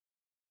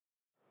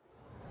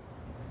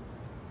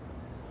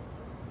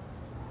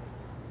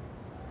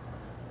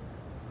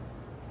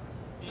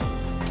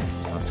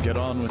let's get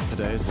on with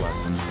today's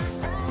lesson.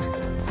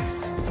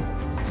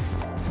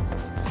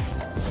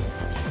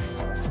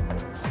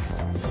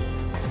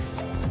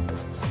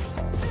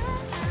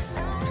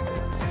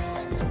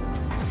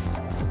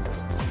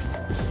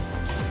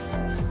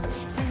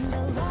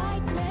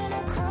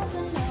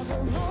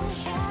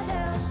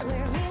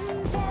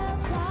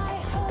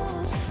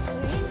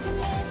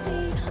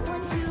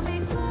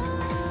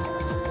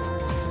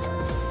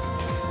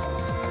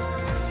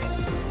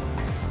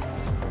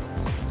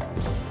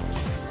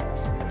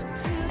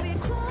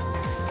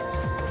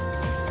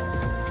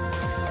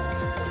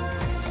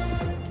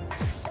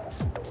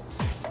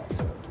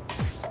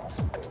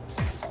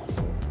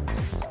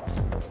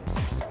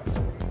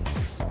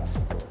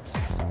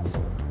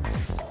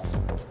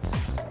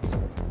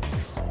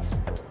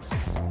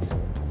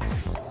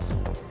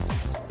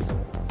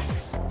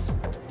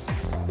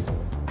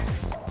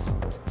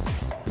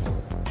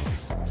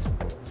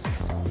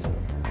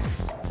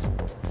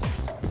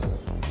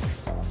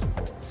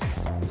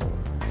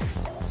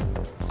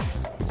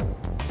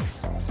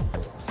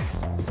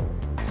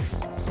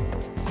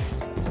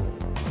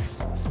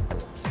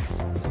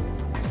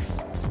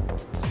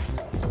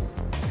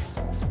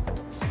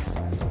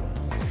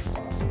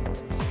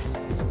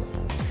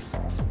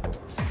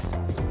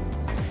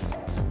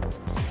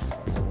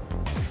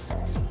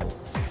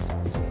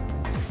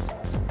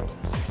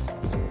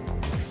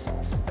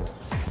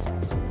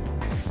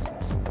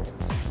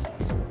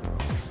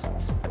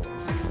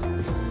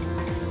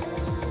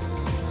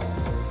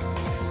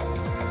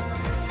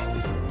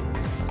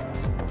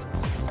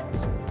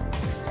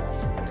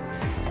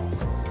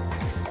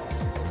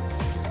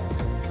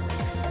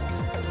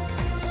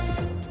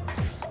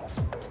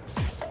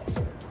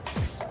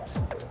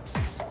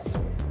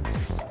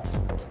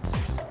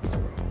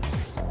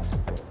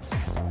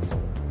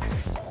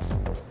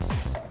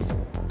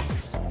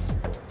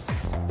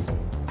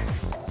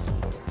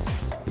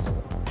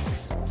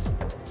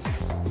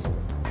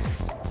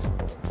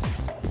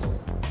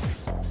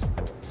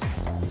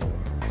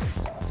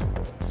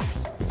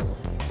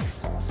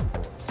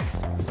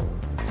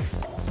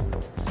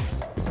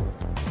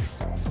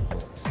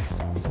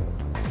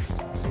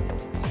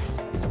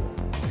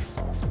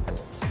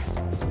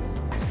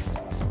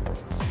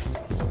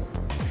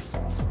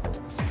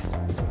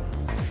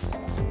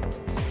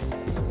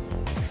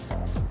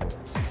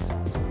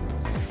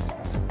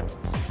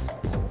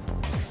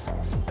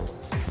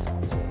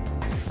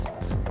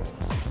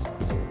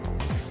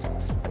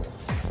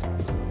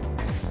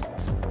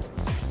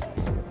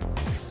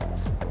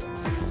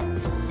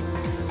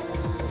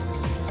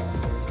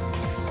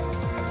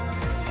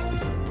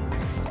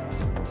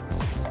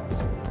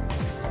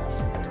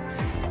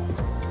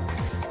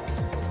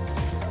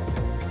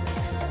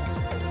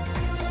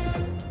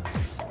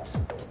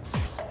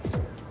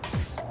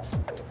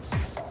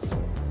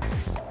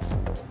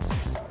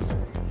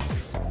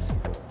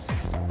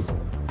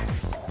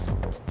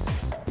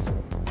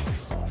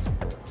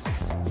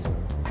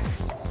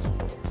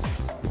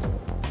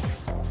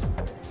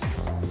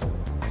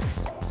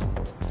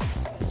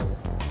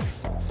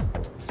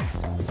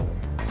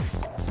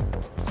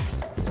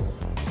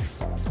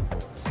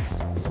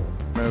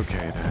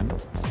 Okay, then.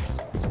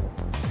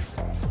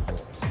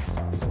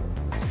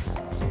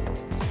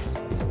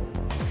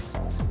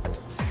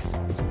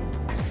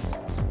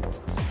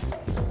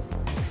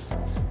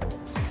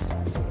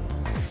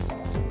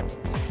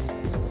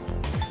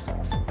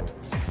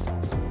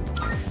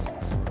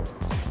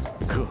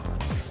 Good.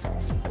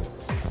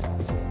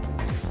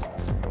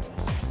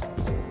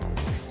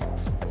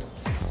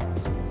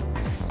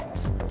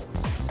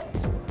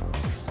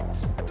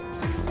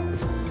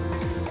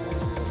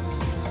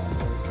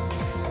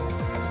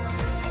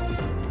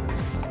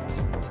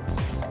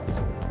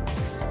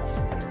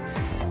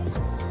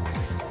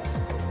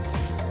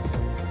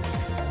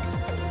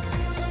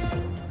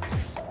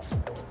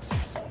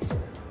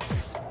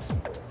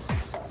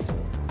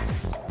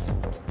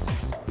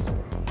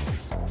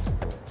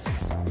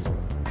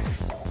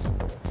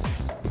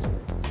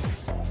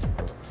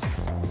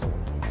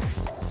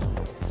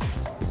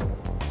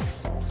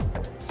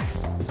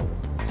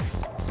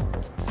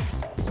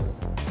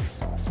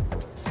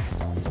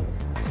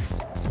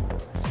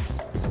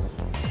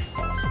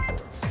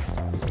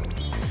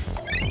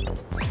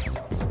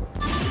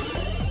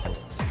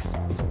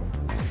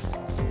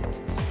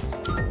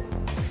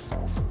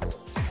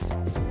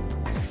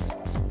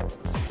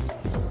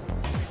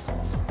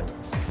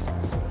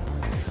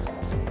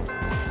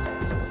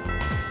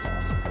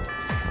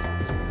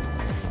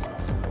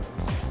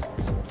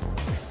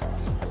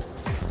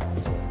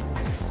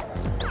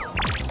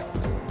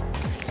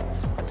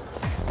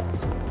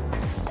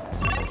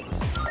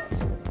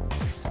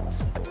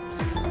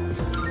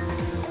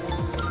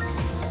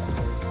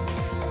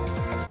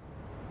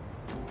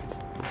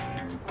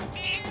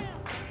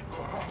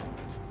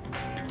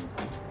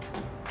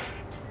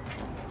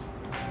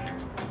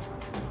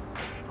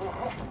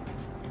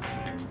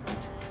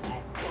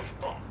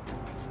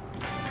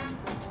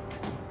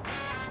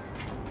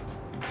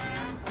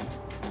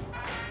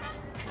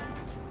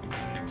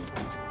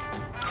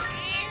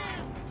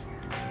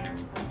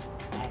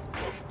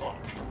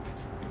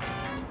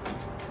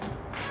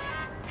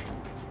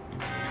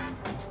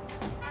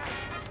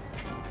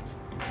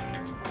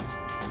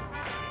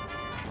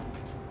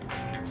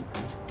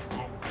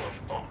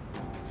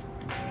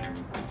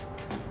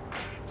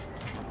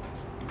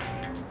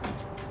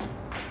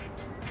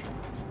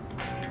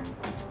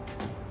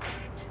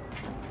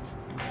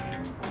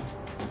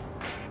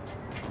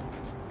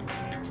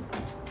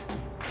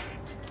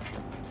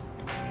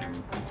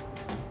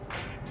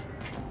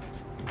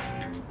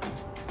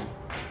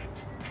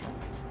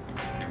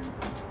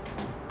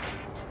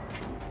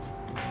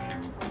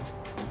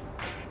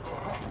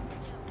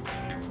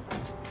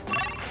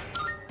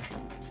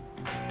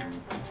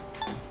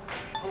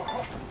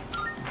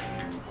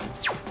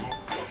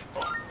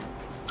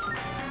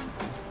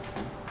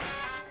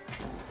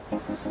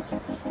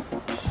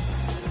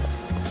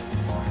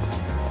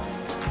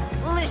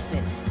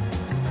 listen. I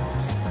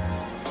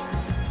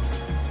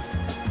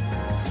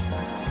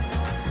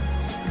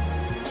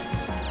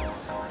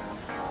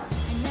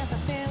never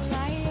felt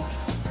like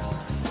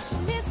so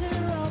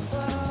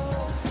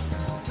miserable.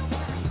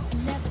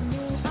 Never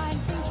knew I'm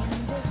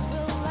thinking this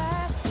will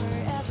last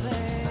forever.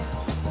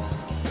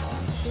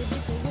 Baby,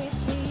 stay with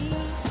me.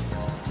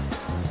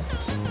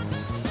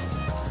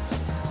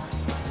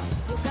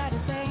 You gotta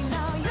say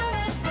now you're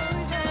the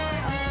closer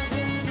of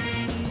me.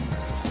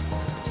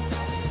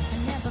 I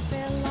never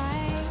felt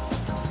like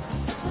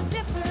so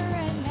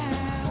different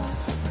now.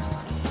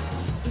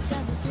 It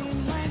doesn't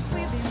seem like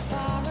we've been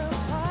far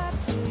apart,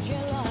 so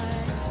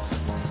jealous.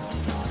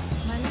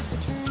 My life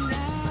will turn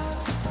out.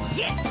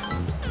 Yes!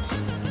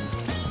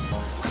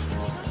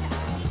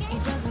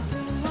 It doesn't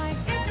seem like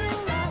it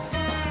will last for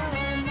all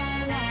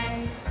my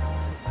life.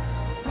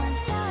 One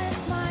star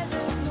is my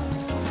the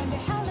moon, and the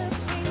hell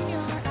looks in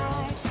your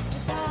eye.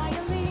 Just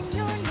dialing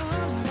your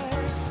number,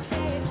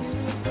 say it to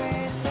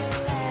request the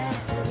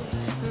last two.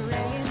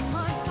 Pray in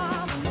my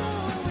heart, the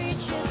moon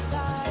reaches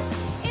stars.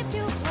 If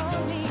you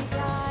hold me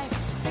tight,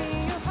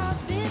 feel your heart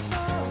beat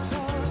so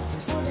close.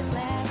 Will this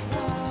last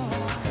long?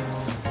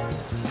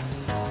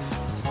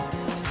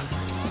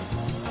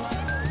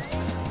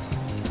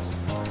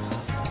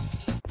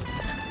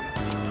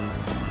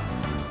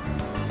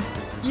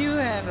 You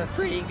have a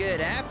pretty good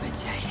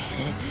appetite.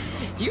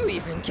 You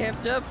even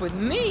kept up with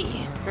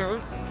me. How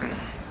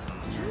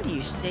do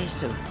you stay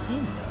so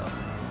thin,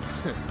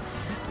 though?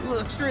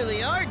 Looks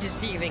really hard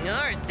deceiving,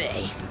 aren't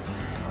they?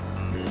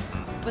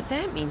 But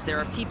that means there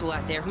are people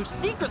out there who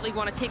secretly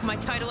want to take my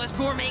title as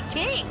Gourmet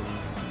King.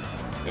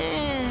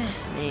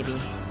 Maybe.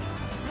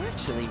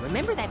 Actually,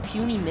 remember that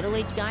puny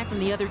middle-aged guy from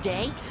the other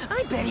day?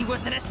 I bet he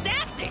was an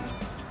assassin!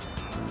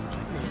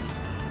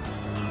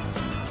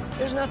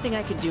 There's nothing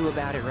I can do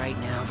about it right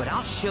now, but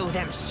I'll show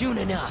them soon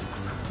enough.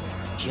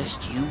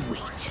 Just you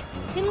wait.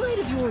 In light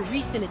of your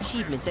recent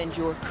achievements and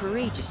your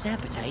courageous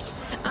appetite,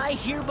 I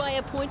hereby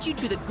appoint you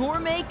to the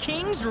Gourmet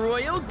King's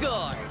Royal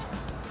Guard.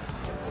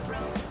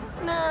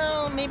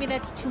 No, maybe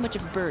that's too much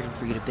of a burden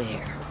for you to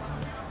bear.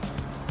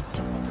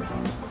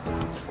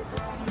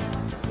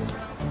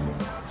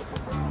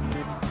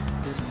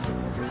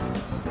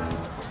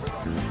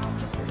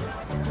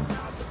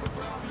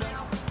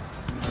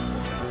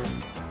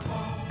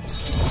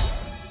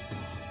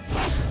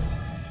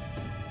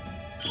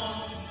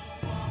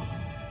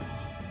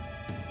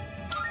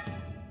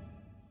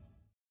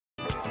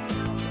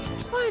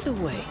 By the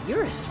way,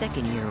 you're a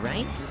second year,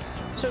 right?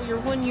 So you're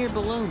 1 year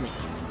below me.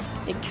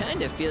 It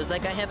kind of feels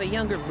like I have a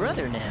younger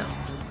brother now.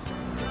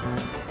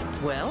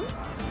 Well,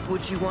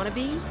 would you want to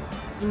be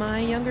my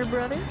younger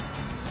brother?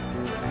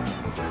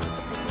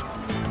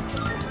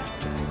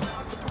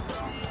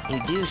 You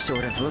do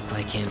sort of look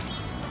like him.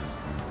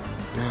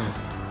 No,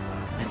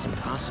 that's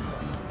impossible.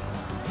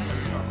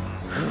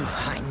 Whew,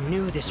 I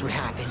knew this would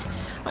happen.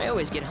 I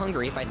always get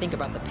hungry if I think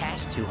about the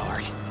past too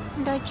hard.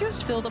 And I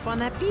just filled up on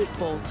that beef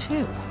bowl,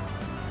 too.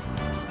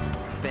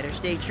 Better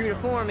stay true to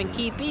form and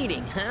keep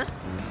eating, huh?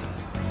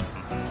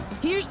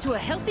 Here's to a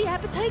healthy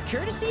appetite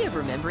courtesy of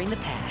remembering the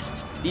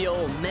past. The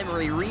old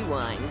memory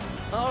rewind.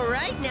 All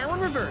right, now in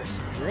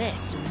reverse.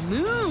 Let's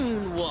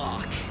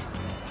moonwalk.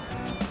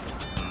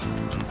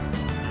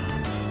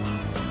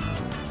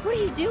 What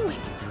are you doing?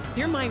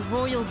 You're my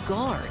royal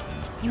guard.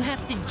 You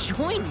have to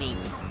join me.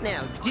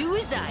 Now do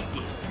as I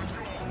do.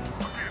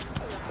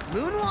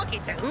 Moonwalk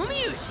into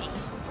Umiushi.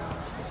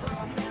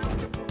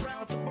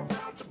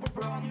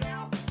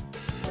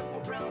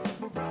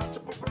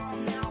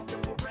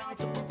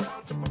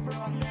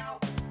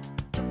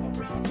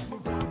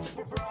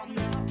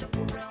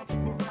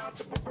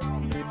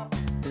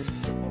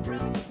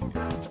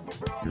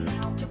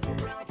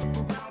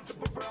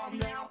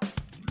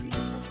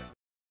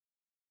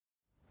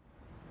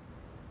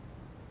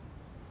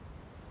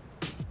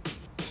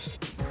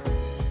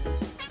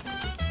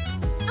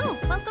 Oh,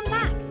 welcome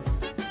back.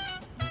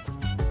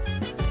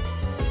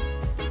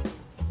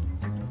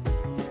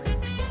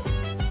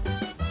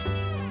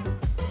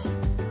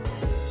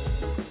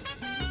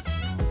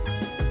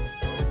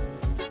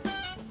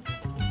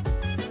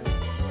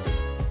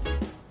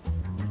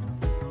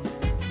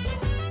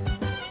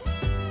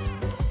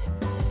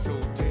 So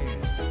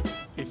dance.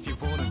 If you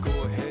wanna go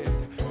ahead,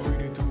 free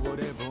to do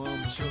whatever.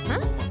 I'm chilling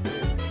on my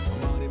bed.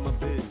 I'm out in my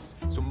biz,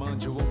 so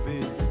mind your own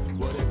biz.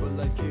 Whatever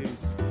like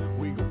is,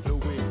 we gon' flow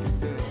with it.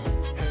 Say,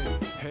 hey,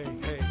 hey,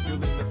 hey,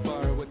 feeling the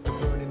fire with the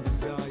burning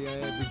desire.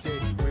 Every day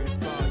we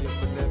inspire,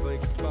 but never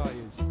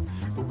expires.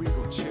 But we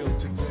gon' chill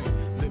today.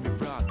 Let me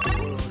rock the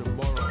world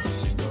tomorrow.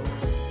 You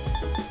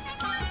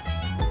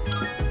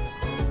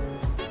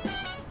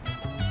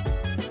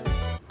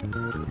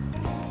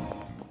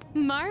know.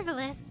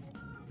 Marvelous.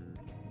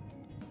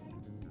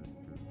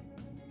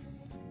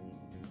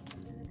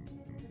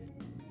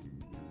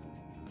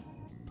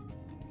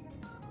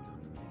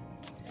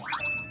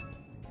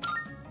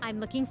 I'm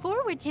looking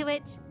forward to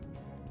it.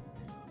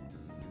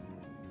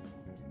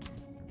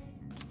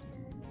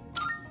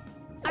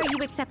 Are you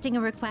accepting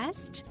a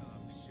request?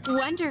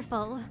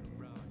 Wonderful.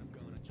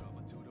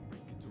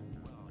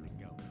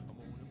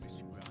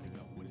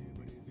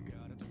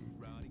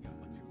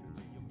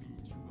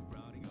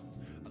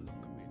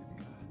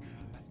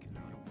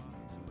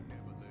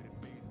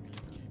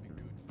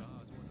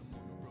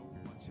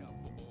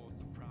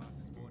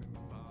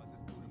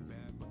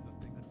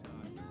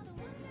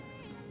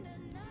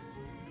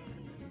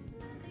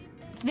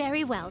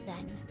 Very well,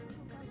 then.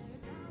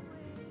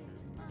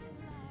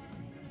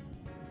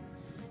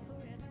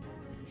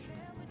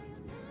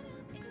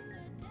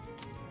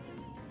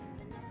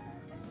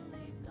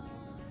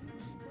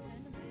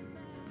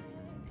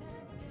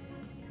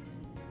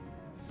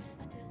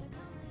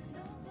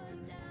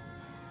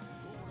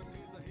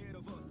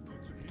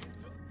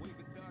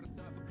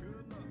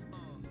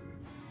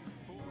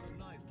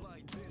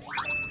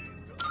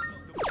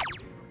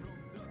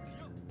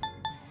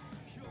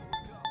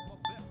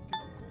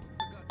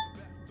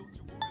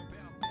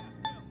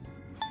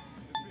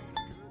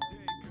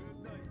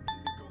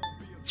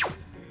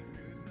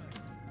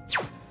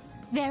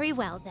 Very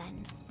well,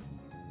 then.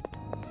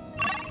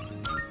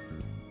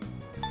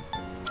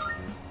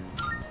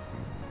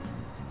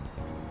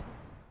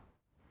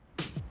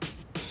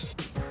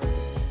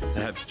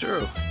 That's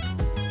true.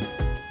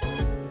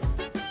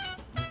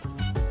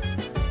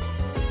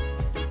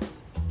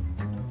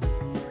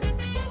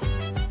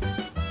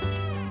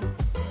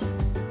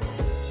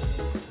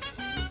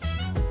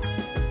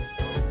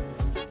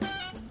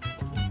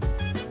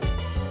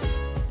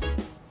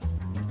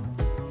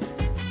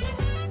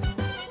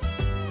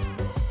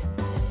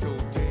 So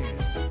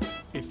dance,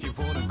 if you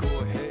wanna go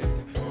ahead.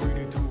 Free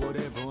to do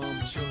whatever,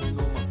 I'm chilling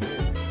on my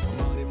bed. I'm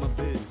minding my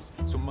biz,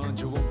 so mind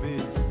your own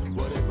biz.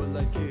 Whatever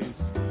like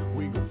is,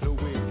 we gon' flow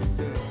with the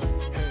set.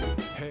 Hey,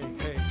 hey,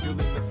 hey,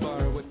 feeling the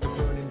fire with the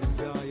burning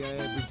desire.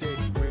 Every day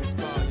we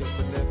inspire,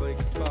 but never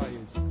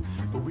expires.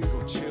 But we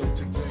gon' chill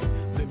today,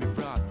 let me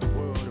rock the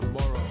world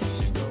tomorrow,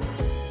 you know.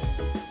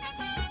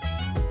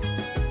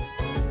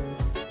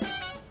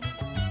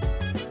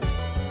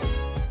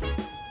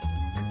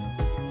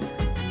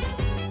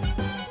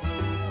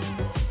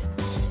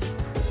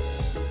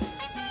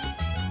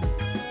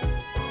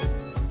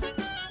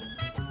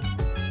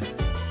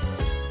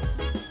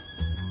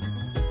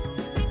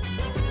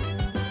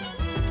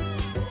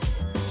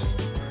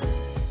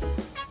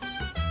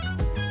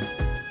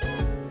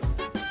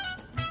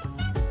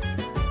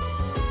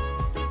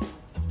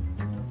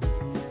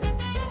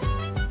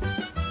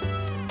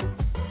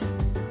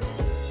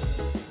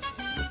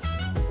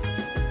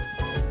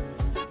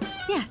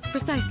 Yes,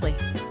 precisely.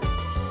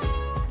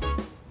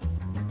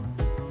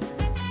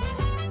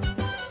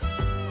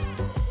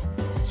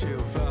 Chill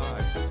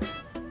vibes,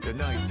 the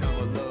nighttime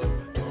of love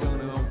is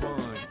on and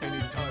on.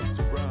 Any types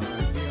of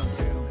rhymes, yeah, I'm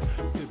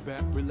down. Sit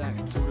back,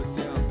 relax to the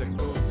sound that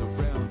goes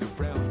around and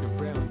round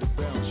and round and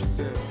round. She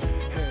said,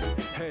 hey,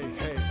 hey,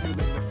 hey,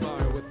 feeling the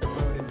fire with the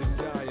burning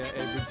desire.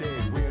 Every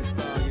day we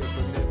inspire,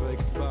 but never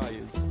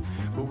expires.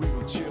 But we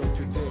gon' chill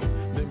today,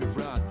 let me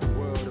rock the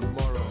world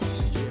tomorrow,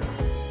 yeah.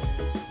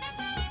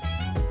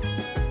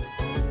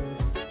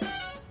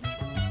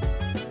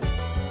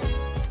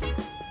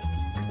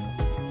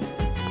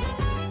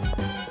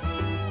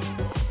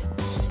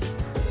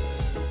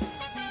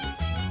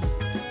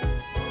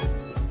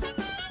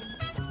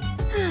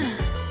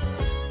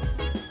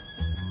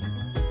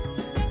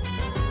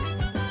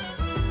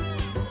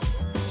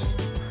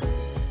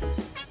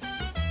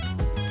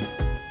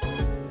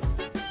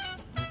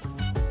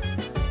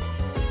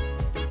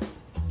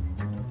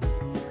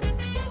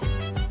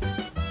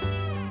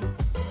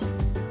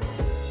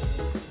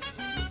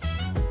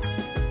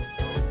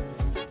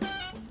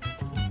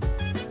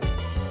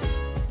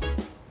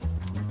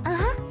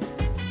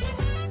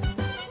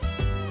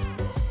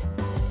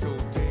 So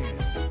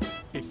dance,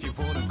 if you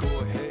wanna go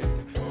ahead.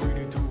 Free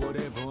to do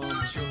whatever,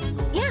 I'm chilling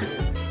on my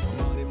bed. I'm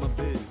minding my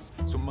biz,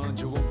 so mind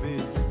your own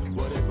biz.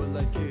 Whatever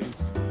like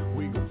is,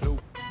 we gon' flow.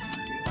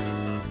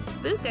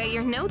 Fuka,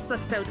 your notes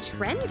look so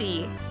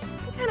trendy.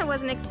 I kinda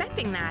wasn't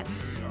expecting that.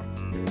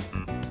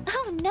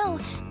 Oh no,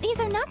 these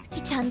are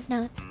Natsuki-chan's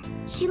notes.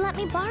 She let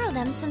me borrow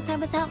them since I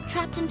was out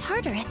trapped in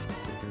Tartarus.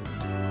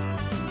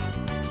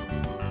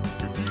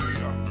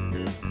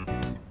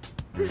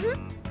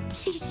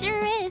 She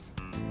sure is.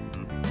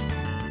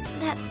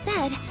 That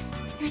said,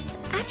 there's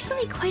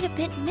actually quite a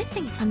bit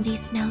missing from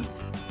these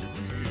notes.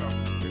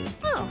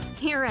 Oh,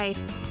 you're right.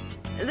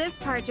 This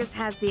part just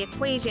has the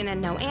equation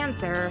and no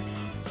answer,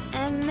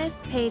 and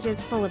this page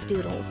is full of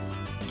doodles.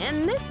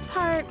 And this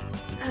part,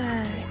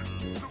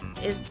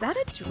 is that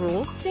a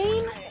drool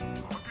stain?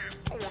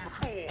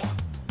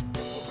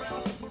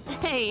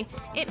 Hey,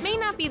 it may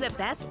not be the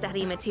best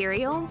study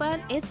material,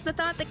 but it's the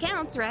thought that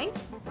counts, right?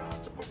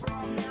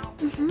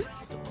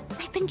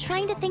 I've been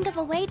trying to think of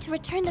a way to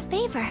return the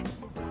favor.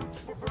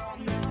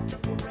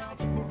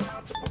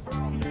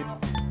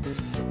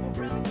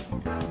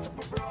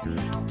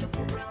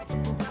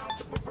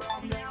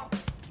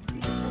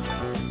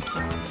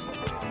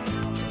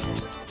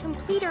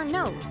 Complete her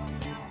notes.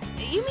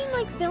 You mean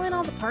like fill in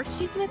all the parts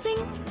she's missing?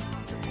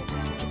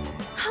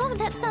 Oh,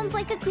 that sounds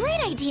like a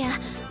great idea.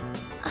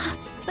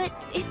 But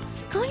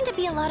it's going to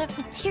be a lot of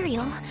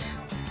material.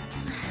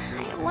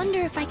 I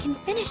wonder if I can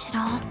finish it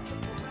all.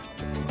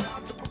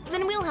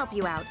 Then we'll help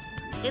you out.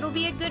 It'll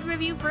be a good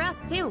review for us,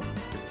 too.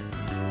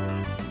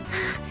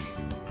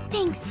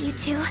 Thanks, you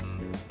two.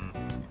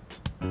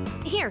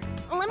 Here,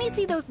 let me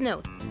see those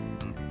notes.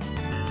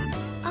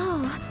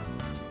 Oh,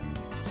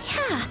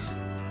 yeah.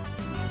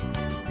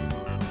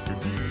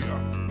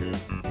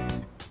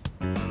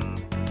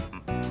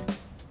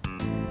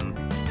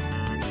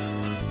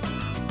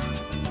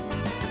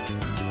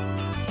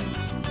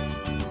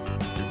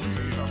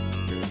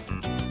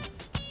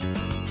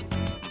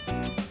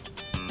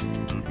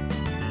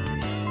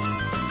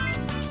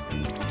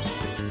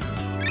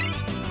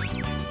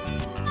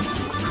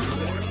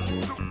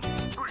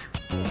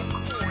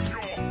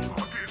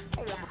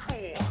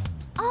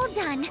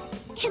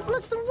 It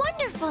looks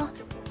wonderful!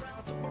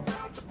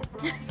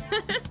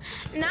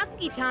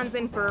 Natsuki-chan's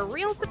in for a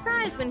real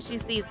surprise when she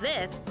sees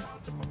this.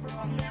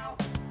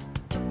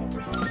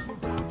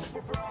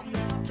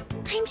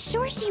 I'm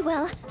sure she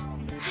will.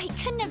 I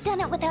couldn't have done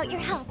it without your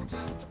help.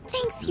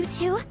 Thanks, you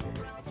two.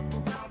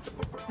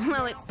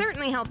 Well, it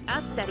certainly helped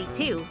us study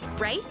too,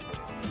 right?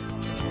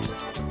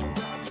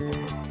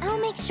 I'll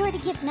make sure to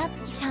give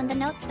Natsuki-chan the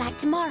notes back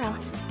tomorrow.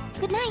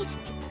 Good night.